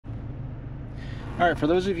All right, for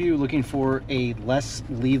those of you looking for a less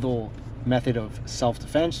lethal method of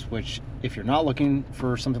self-defense, which if you're not looking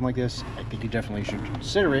for something like this, I think you definitely should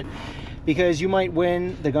consider it, because you might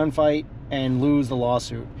win the gunfight and lose the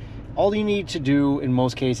lawsuit. All you need to do in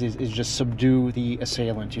most cases is just subdue the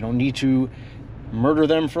assailant. You don't need to murder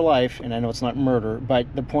them for life, and I know it's not murder,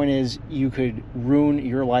 but the point is you could ruin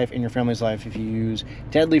your life and your family's life if you use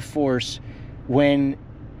deadly force when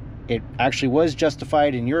it actually was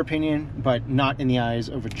justified in your opinion, but not in the eyes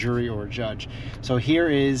of a jury or a judge. So here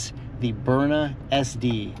is the Berna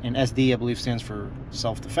SD, and SD I believe stands for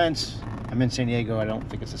self-defense. I'm in San Diego, I don't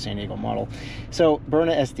think it's a San Diego model. So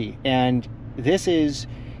Berna SD, and this is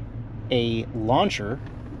a launcher.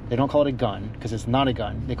 They don't call it a gun because it's not a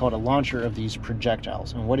gun. They call it a launcher of these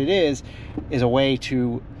projectiles. And what it is a way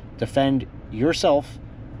to defend yourself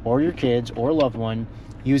or your kids or a loved one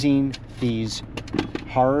using these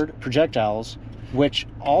hard projectiles, which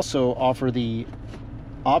also offer the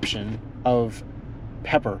option of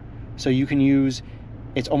pepper. So you can use,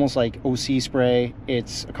 it's almost like OC spray.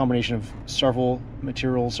 It's a combination of several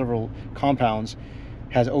materials, several compounds,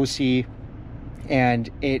 has OC, and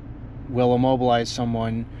it will immobilize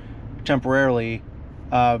someone temporarily,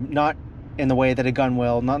 not in the way that a gun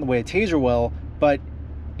will, not in the way a taser will, but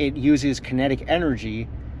it uses kinetic energy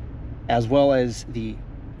as well as the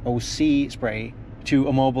OC spray to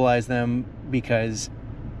immobilize them, because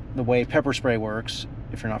the way pepper spray works,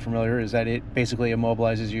 if you're not familiar, is that it basically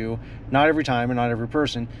immobilizes you, not every time and not every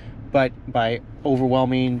person, but by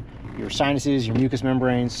overwhelming your sinuses, your mucous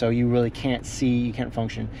membranes, so you really can't see, you can't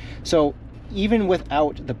function. So even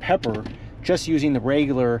without the pepper, just using the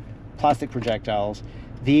regular plastic projectiles,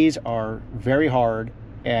 these are very hard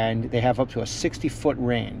and they have up to a 60-foot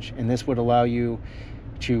range, and this would allow you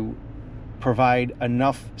to provide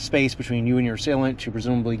enough space between you and your assailant to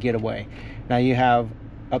presumably get away. Now you have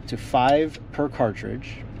up to 5 per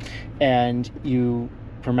cartridge and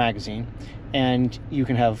per magazine, and you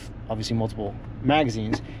can have obviously multiple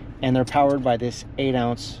magazines, and they're powered by this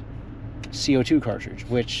 8-ounce CO2 cartridge,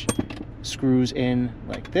 which screws in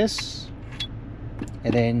like this,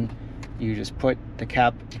 and then you just put the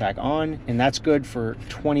cap back on, and that's good for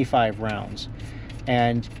 25 rounds.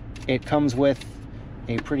 And it comes with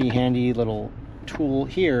a pretty handy little tool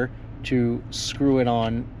here to screw it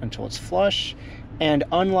on until it's flush. And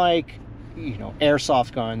unlike, you know,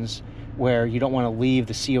 airsoft guns where you don't want to leave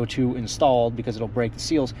the CO2 installed because it'll break the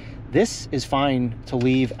seals, this is fine to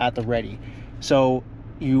leave at the ready. So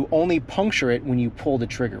you only puncture it when you pull the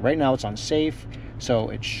trigger. Right now it's on safe, so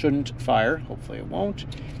it shouldn't fire. Hopefully it won't.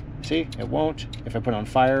 See, it won't. If I put it on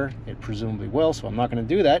fire, it presumably will, so I'm not going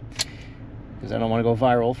to do that because I don't want to go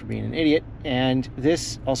viral for being an idiot. And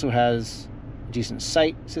this also has a decent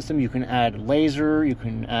sight system. You can add laser, you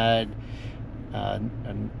can add a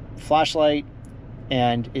flashlight,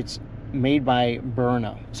 and it's made by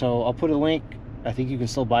Berna. So I'll put a link. I think you can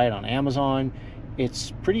still buy it on Amazon.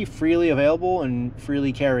 It's pretty freely available and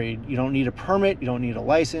freely carried. You don't need a permit, you don't need a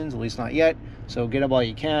license, at least not yet, so get it while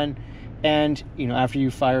you can. And you know, after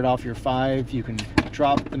you fired off your 5, you can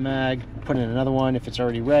drop the mag, put in another one if it's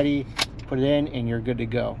already ready, put it in, and you're good to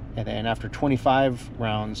go. And then after 25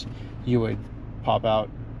 rounds, you would pop out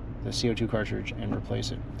the CO2 cartridge and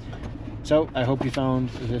replace it. So I hope you found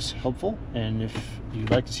this helpful, and if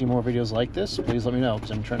you'd like to see more videos like this, please let me know,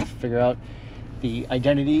 because I'm trying to figure out the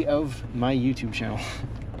identity of my YouTube channel.